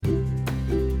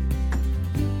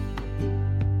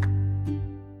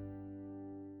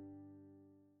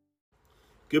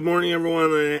Good morning,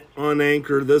 everyone on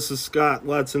Anchor. This is Scott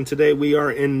Lutz, and today we are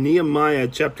in Nehemiah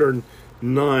chapter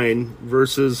 9,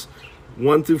 verses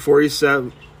 1 through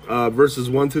 47, verses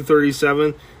 1 through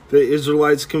 37. The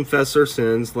Israelites confess their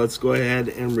sins. Let's go ahead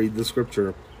and read the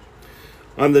scripture.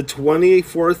 On the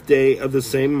 24th day of the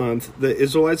same month, the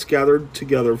Israelites gathered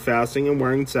together, fasting and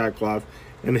wearing sackcloth,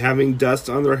 and having dust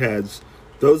on their heads.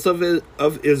 Those of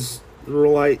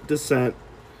Israelite descent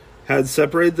had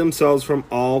separated themselves from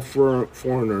all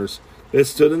foreigners. They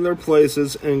stood in their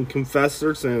places and confessed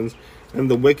their sins and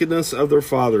the wickedness of their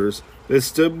fathers. They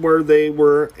stood where they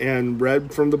were and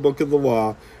read from the book of the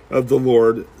law of the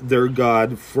Lord their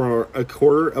God for a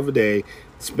quarter of a day,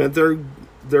 spent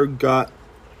their God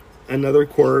another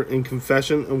quarter in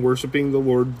confession and worshiping the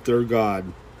Lord their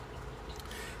God.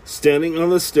 Standing on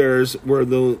the stairs were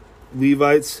the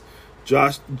Levites,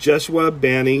 Jeshua,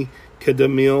 Bani,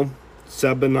 Kadmiel,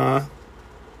 Sebaniah,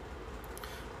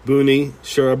 Buni,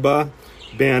 Sherebah,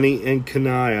 Bani, and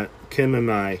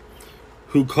Kenani,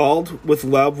 who called with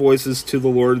loud voices to the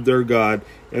Lord their God.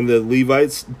 And the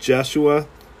Levites, Jeshua,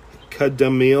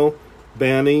 Kadmiel,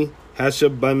 Bani,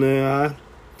 Hashabaniah,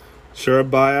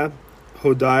 Sherebiah,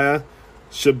 Hodiah,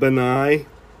 Shebaniah,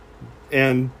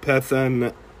 and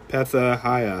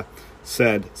Pethahiah,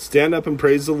 said, "Stand up and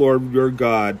praise the Lord your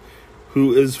God,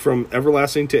 who is from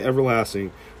everlasting to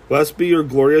everlasting. Blessed be your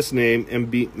glorious name,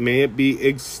 and may it be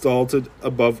exalted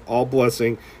above all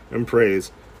blessing and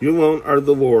praise. You alone are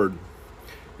the Lord.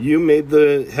 You made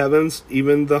the heavens,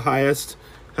 even the highest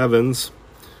heavens,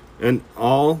 and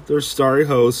all their starry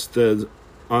hosts,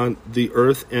 on the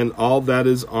earth and all that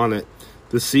is on it,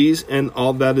 the seas and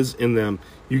all that is in them.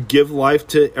 You give life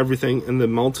to everything, and the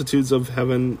multitudes of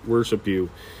heaven worship you.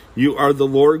 You are the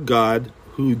Lord God,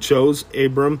 who chose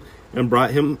Abram and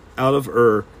brought him out of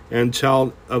Ur and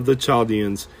child of the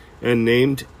Chaldeans, and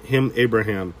named him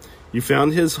Abraham. You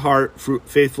found his heart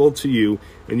faithful to you,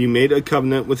 and you made a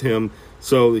covenant with him,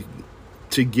 so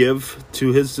to give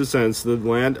to his descendants the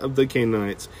land of the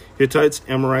Canaanites, Hittites,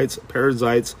 Amorites,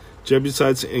 Perizzites,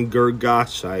 Jebusites, and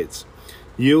Girgashites.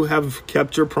 You have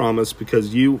kept your promise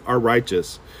because you are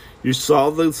righteous. You saw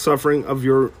the suffering of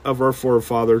our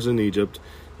forefathers in Egypt.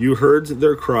 You heard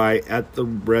their cry at the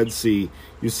Red Sea.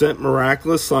 You sent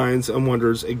miraculous signs and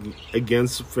wonders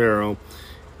against Pharaoh,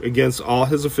 against all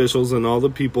his officials and all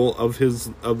the people of his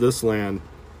land.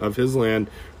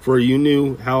 For you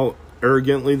knew how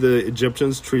arrogantly the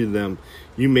Egyptians treated them.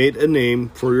 You made a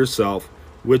name for yourself,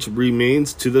 which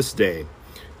remains to this day.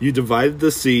 You divided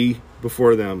the sea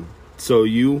before them, so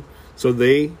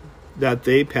they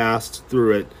passed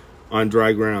through it on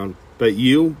dry ground. But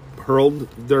you hurled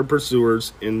their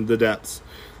pursuers in the depths,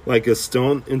 like a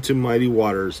stone into mighty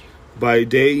waters. By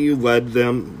day you led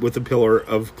them with a pillar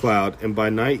of cloud, and by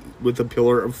night with a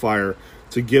pillar of fire,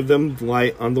 to give them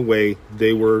light on the way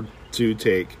they were to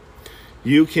take.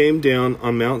 You came down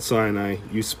on Mount Sinai.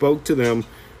 You spoke to them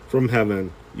from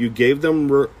heaven. You gave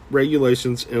them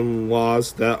regulations and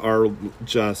laws that are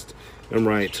just and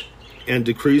right, and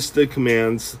decreased the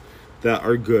commands that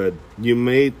are good. You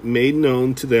made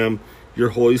known to them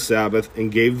your holy Sabbath,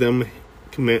 and gave them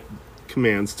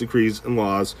commands, decrees, and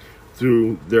laws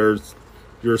through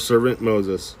your servant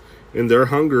Moses. In their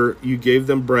hunger you gave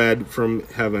them bread from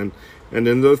heaven, and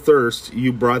in their thirst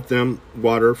you brought them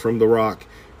water from the rock.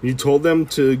 You told them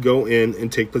to go in and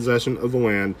take possession of the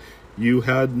land you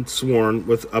had sworn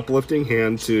with uplifting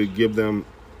hand to give them.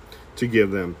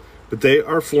 But they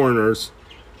are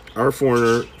our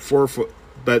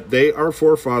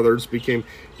forefathers became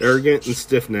arrogant and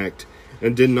stiff-necked,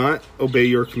 and did not obey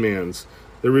your commands.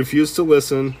 They refused to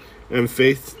listen and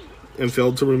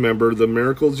failed to remember the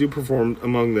miracles you performed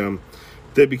among them.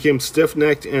 They became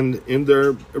stiff-necked, and in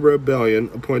their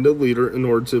rebellion appointed a leader in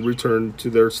order to return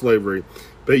to their slavery.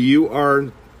 But you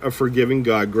are a forgiving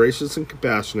God, gracious and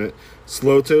compassionate,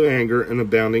 slow to anger and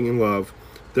abounding in love.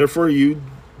 Therefore you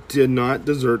did not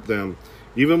desert them,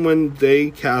 even when they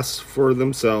cast for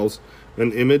themselves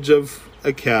an image of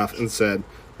a calf and said,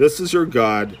 "This is your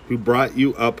God, who brought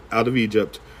you up out of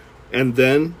Egypt." And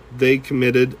then they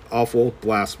committed awful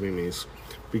blasphemies.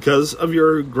 Because of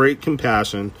your great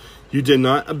compassion, you did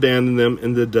not abandon them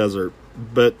in the desert.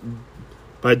 But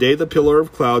by day the pillar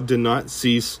of cloud did not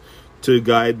cease to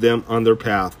guide them on their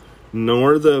path,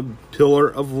 nor the pillar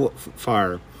of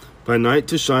fire by night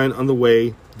to shine on the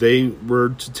way they were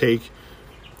to take.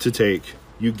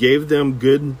 You gave them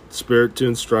good spirit to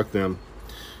instruct them.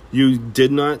 You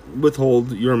did not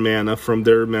withhold your manna from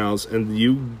their mouths, and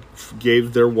you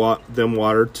gave them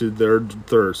water to their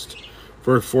thirst.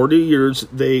 For 40 years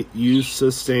you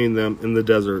sustained them in the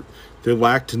desert. They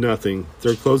lacked nothing.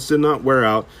 Their clothes did not wear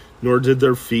out, nor did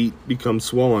their feet become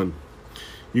swollen.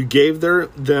 You gave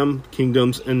them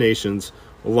kingdoms and nations,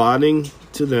 allotting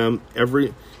to them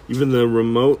even the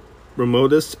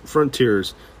remotest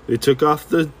frontiers. They took off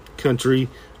the country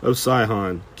of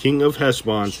Sihon, king of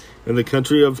Heshbon, and the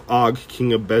country of Og,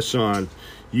 king of Bashan.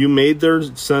 You made their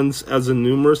sons as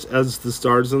numerous as the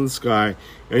stars in the sky,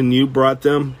 and you brought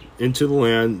them into the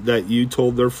land that you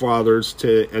told their fathers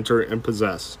to enter and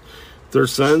possess. Their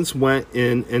sons went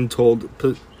in and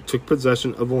took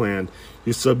possession of the land.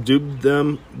 You subdued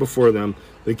them before them,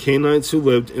 the Canaanites who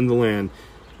lived in the land.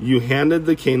 You handed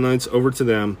the Canaanites over to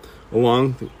them,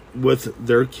 along with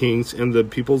their kings and the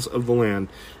peoples of the land,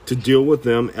 to deal with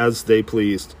them as they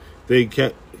pleased. They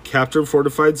captured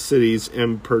fortified cities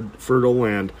and fertile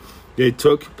land. They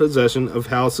took possession of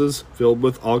houses filled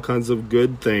with all kinds of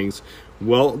good things,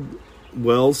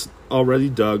 wells already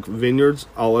dug, vineyards,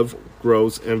 olive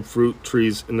groves, and fruit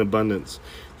trees in abundance.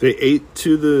 They ate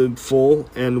to the full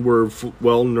and were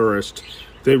well nourished.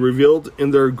 They reveled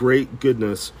in their great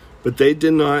goodness, but they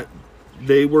did not.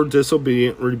 They were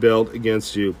disobedient, rebelled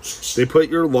against you. They put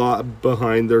your law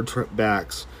behind their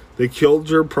backs. They killed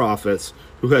your prophets,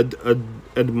 who had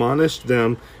admonished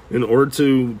them in order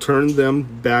to turn them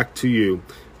back to you.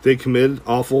 They committed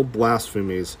awful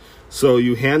blasphemies. So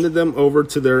you handed them over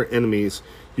to their enemies.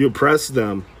 You oppressed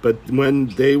them, but when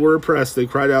they were oppressed, they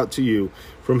cried out to you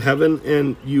from heaven,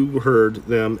 and you heard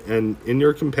them, and in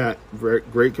your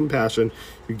great compassion,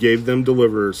 you gave them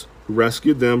deliverers, who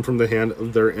rescued them from the hand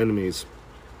of their enemies.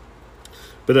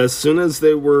 But as soon as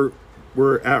they were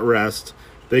at rest,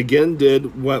 they again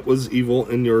did what was evil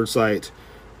in your sight.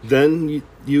 Then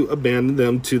you abandoned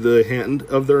them to the hand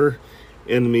of their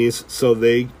enemies, so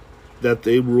that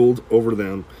they ruled over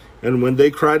them. And when they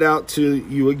cried out to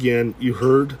you again, you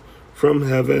heard from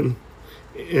heaven.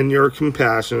 In your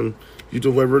compassion, you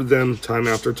delivered them time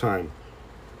after time.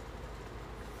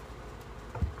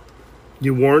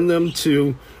 You warned them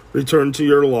to return to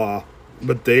your law,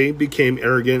 but they became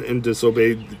arrogant and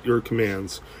disobeyed your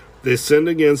commands. They sinned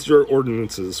against your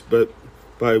ordinances, but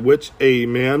by which a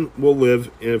man will live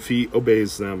if he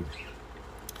obeys them.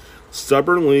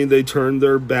 Stubbornly they turned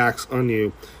their backs on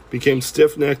you, became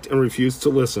stiff-necked, and refused to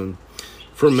listen.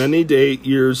 For many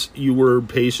years you were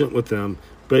patient with them,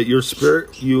 but your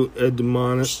spirit you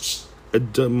admonished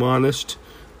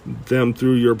them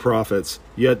through your prophets,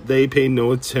 yet they paid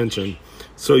no attention.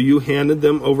 So you handed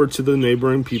them over to the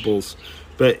neighboring peoples,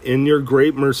 but in your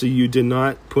great mercy you did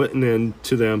not put an end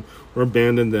to them or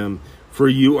abandon them, for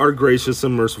you are gracious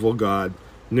and merciful God.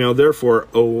 Now therefore,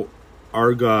 O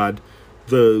our God,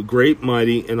 the great,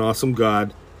 mighty, and awesome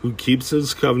God, who keeps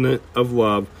his covenant of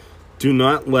love, do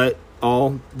not let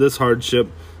all this hardship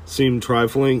seem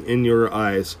trifling in your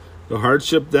eyes, the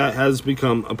hardship that has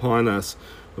become upon us,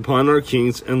 upon our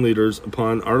kings and leaders,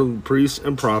 upon our priests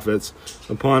and prophets,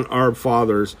 upon our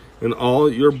fathers, and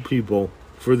all your people,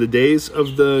 for the days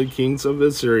of the kings of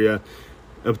Assyria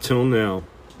until now,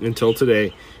 until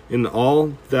today. In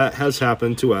all that has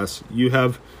happened to us, you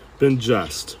have been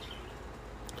just.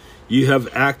 You have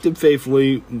acted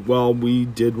faithfully while we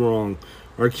did wrong.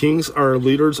 Our kings, our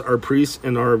leaders, our priests,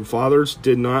 and our fathers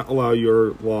did not follow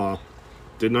your law.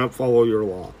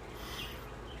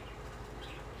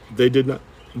 They did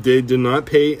not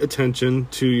pay attention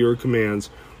to your commands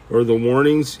or the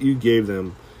warnings you gave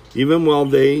them. Even while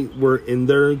they were in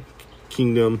their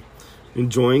kingdom,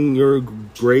 enjoying your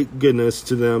great goodness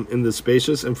to them in the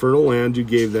spacious and fertile land you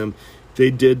gave them,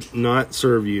 they did not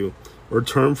serve you or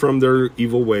turn from their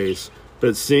evil ways.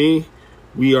 But see,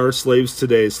 we are slaves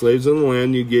today, slaves in the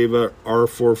land you gave our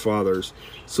forefathers,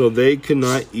 so they could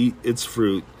not eat its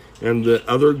fruit and the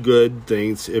other good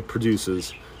things it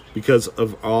produces. Because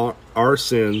of all our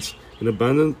sins, an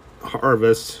abundant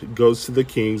harvest goes to the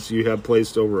kings you have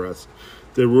placed over us.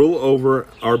 They rule over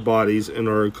our bodies and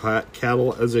our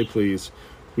cattle as they please.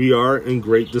 We are in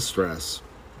great distress.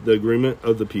 The agreement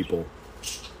of the people.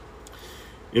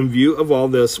 In view of all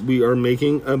this, we are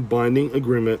making a binding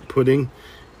agreement, putting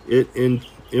it in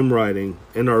writing,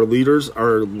 and our leaders,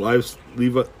 our Levites,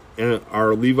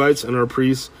 and our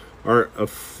priests are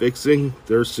affixing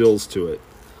their seals to it.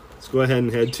 Let's go ahead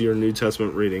and head to your New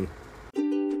Testament reading.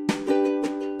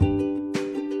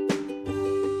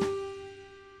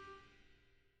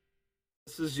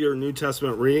 This is your New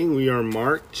Testament reading. We are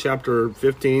Mark chapter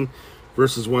 15,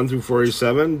 verses 1 through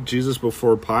 47. Jesus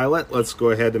before Pilate. Let's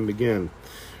go ahead and begin.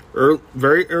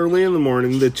 Very early in the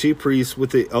morning, the chief priests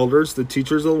with the elders, the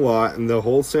teachers of the law, and the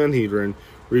whole Sanhedrin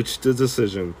reached a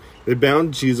decision. They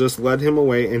bound Jesus, led him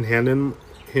away, and handed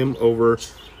him over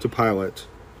to Pilate.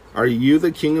 "Are you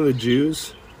the king of the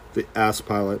Jews?" they asked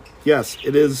Pilate. "Yes,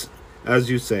 it is as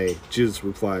you say," Jesus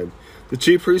replied. The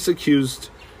chief priests accused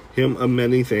him of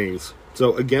many things.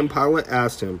 So again Pilate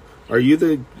asked him, "Are you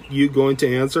going to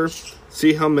answer?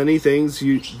 See how many things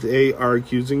they are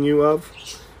accusing you of?"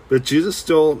 But Jesus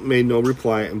still made no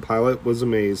reply, and Pilate was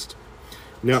amazed.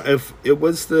 Now, if it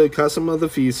was the custom of the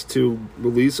feast to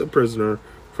release a prisoner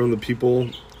from the people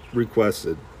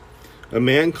requested, a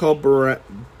man called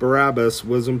Barabbas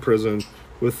was in prison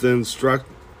with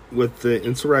the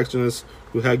insurrectionists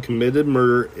who had committed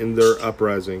murder in their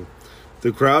uprising.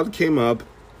 The crowd came up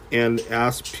and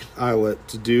asked Pilate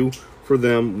to do for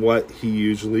them what he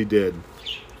usually did.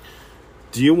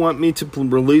 "Do you want me to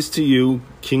release to you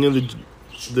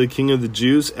the king of the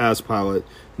Jews?" asked Pilate,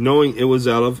 knowing it was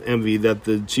out of envy that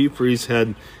the chief priests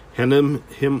had handed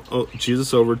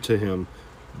Jesus over to him.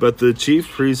 But the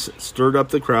chief priests stirred up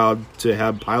the crowd to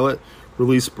have Pilate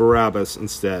release Barabbas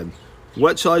instead.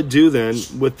 "What shall I do then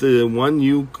with the one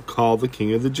you call the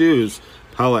king of the Jews?"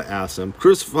 Pilate asked them.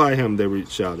 "Crucify him," they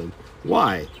shouted.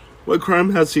 "Why? What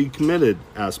crime has he committed?"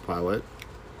 asked Pilate.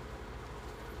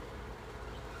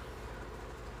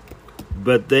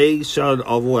 But they shouted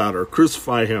all the louder,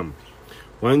 "Crucify him."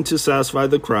 Wanting to satisfy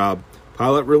the crowd,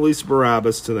 Pilate released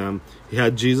Barabbas to them. He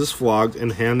had Jesus flogged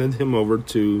and handed him over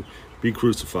to be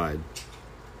crucified.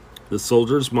 The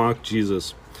soldiers mocked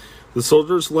Jesus. The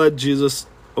soldiers led Jesus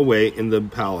away in the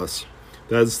palace,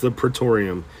 that is the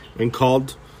praetorium, and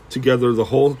called together the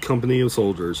whole company of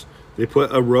soldiers. They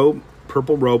put a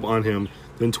purple robe on him,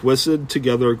 then twisted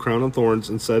together a crown of thorns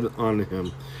and set it on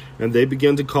him. And they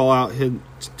began to call out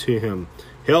to him,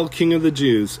 "Hail, King of the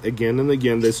Jews!" Again and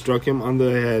again they struck him on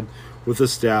the head with a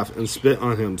staff and spit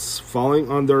on him.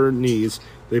 Falling on their knees,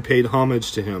 they paid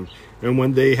homage to him. And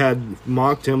when they had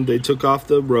mocked him, they took off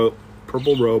the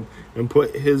purple robe and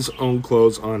put his own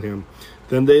clothes on him.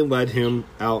 Then they led him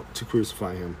out to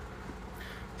crucify him.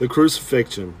 The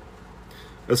crucifixion.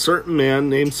 A certain man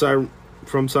named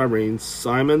from Cyrene,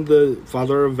 Simon, the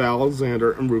father of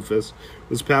Alexander and Rufus,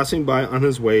 was passing by on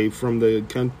his way from the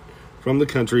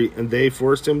country, and they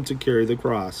forced him to carry the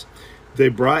cross. They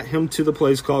brought him to the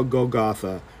place called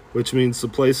Golgotha, which means the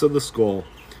place of the skull.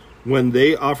 When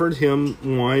they offered him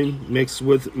wine mixed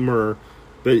with myrrh,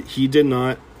 but he did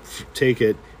not take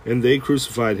it, and they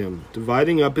crucified him.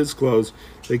 Dividing up his clothes,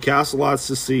 they cast lots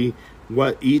to see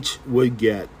what each would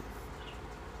get.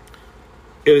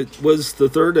 It was the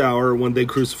third hour when they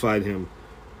crucified him.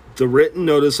 The written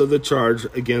notice of the charge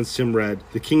against him read,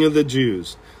 "The King of the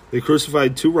Jews." They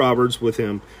crucified 2 robbers with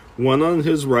him, one on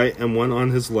his right and one on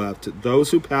his left.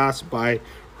 Those who passed by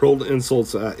hurled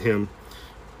insults at him,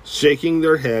 shaking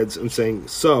their heads and saying,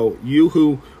 "So, you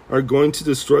who are going to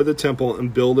destroy the temple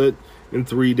and build it in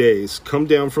 3 days, come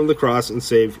down from the cross and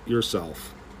save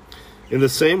yourself." In the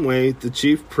same way, the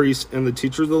chief priests and the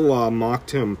teachers of the law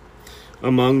mocked him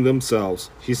among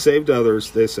themselves. "He saved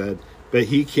others," they said, "but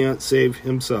he can't save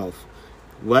himself.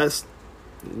 Let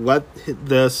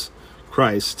this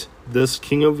Christ, this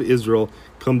King of Israel,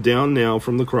 come down now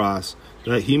from the cross,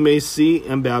 that he may see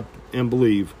and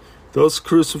believe." Those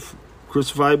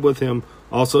crucified with him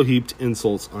also heaped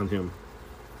insults on him.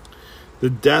 The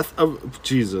death of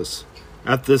Jesus.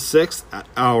 At the 6th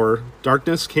hour,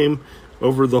 darkness came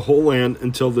over the whole land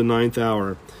until the 9th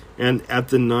hour. And at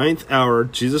the 9th hour,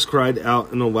 Jesus cried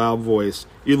out in a loud voice,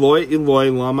 "Eloi, Eloi,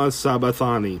 lama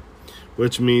sabachthani,"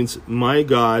 which means, my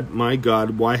God,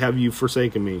 why have you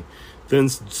forsaken me?" Then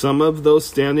some of those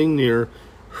standing near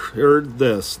heard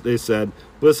this. They said,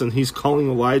 "Listen, he's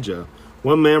calling Elijah."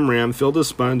 One man ran, filled a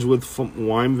sponge with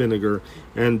wine vinegar,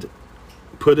 and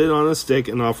put it on a stick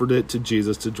and offered it to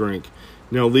Jesus to drink.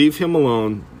 "Now leave him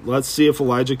alone. Let's see if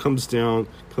Elijah comes to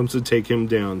take him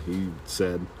down," he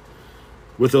said.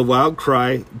 With a loud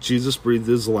cry, Jesus breathed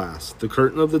his last. The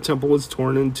curtain of the temple was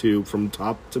torn in two from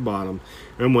top to bottom,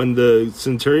 and when the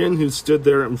centurion who stood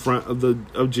there in front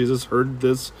of Jesus heard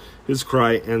his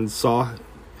cry and saw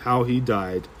how he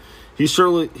died, he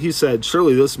said,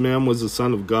 "Surely this man was the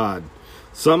Son of God."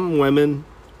 Some women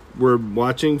were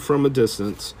watching from a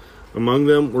distance. Among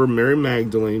them were Mary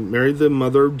Magdalene, Mary the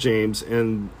mother of James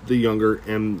and the younger,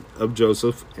 and of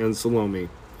Joseph, and Salome.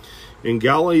 In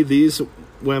Galilee, these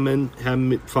women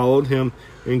had followed him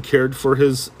and cared for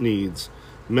his needs.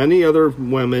 Many other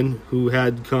women who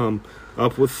had come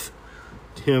up with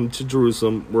him to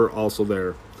Jerusalem were also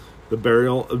there. The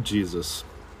burial of Jesus.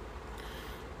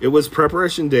 It was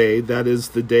preparation day, that is,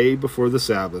 the day before the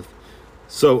Sabbath.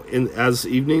 So, as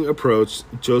evening approached,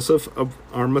 Joseph of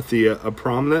Arimathea, a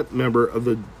prominent member of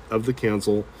the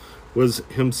council, was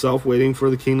himself waiting for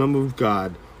the kingdom of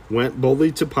God, went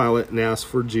boldly to Pilate and asked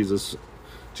for Jesus'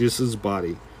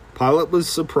 body. Pilate was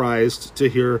surprised to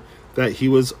hear that he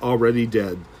was already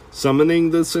dead.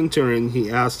 Summoning the centurion,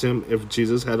 he asked him if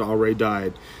Jesus had already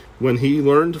died. When he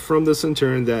learned from the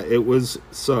centurion that it was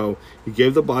so, he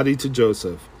gave the body to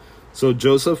Joseph. So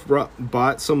Joseph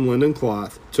bought some linen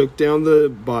cloth, took down the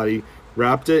body,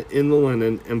 wrapped it in the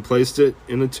linen, and placed it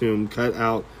in a tomb cut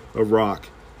out of rock.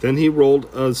 Then he rolled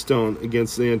a stone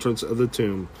against the entrance of the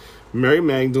tomb. Mary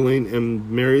Magdalene and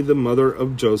Mary, the mother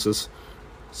of Joseph,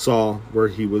 saw where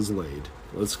he was laid.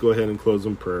 Let's go ahead and close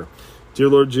in prayer. Dear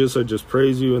Lord Jesus, I just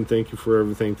praise you and thank you for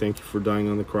everything. Thank you for dying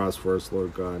on the cross for us,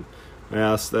 Lord God. I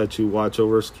ask that you watch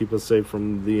over us, keep us safe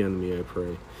from the enemy, I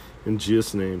pray. In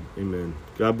Jesus' name, amen.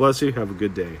 God bless you. Have a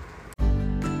good day.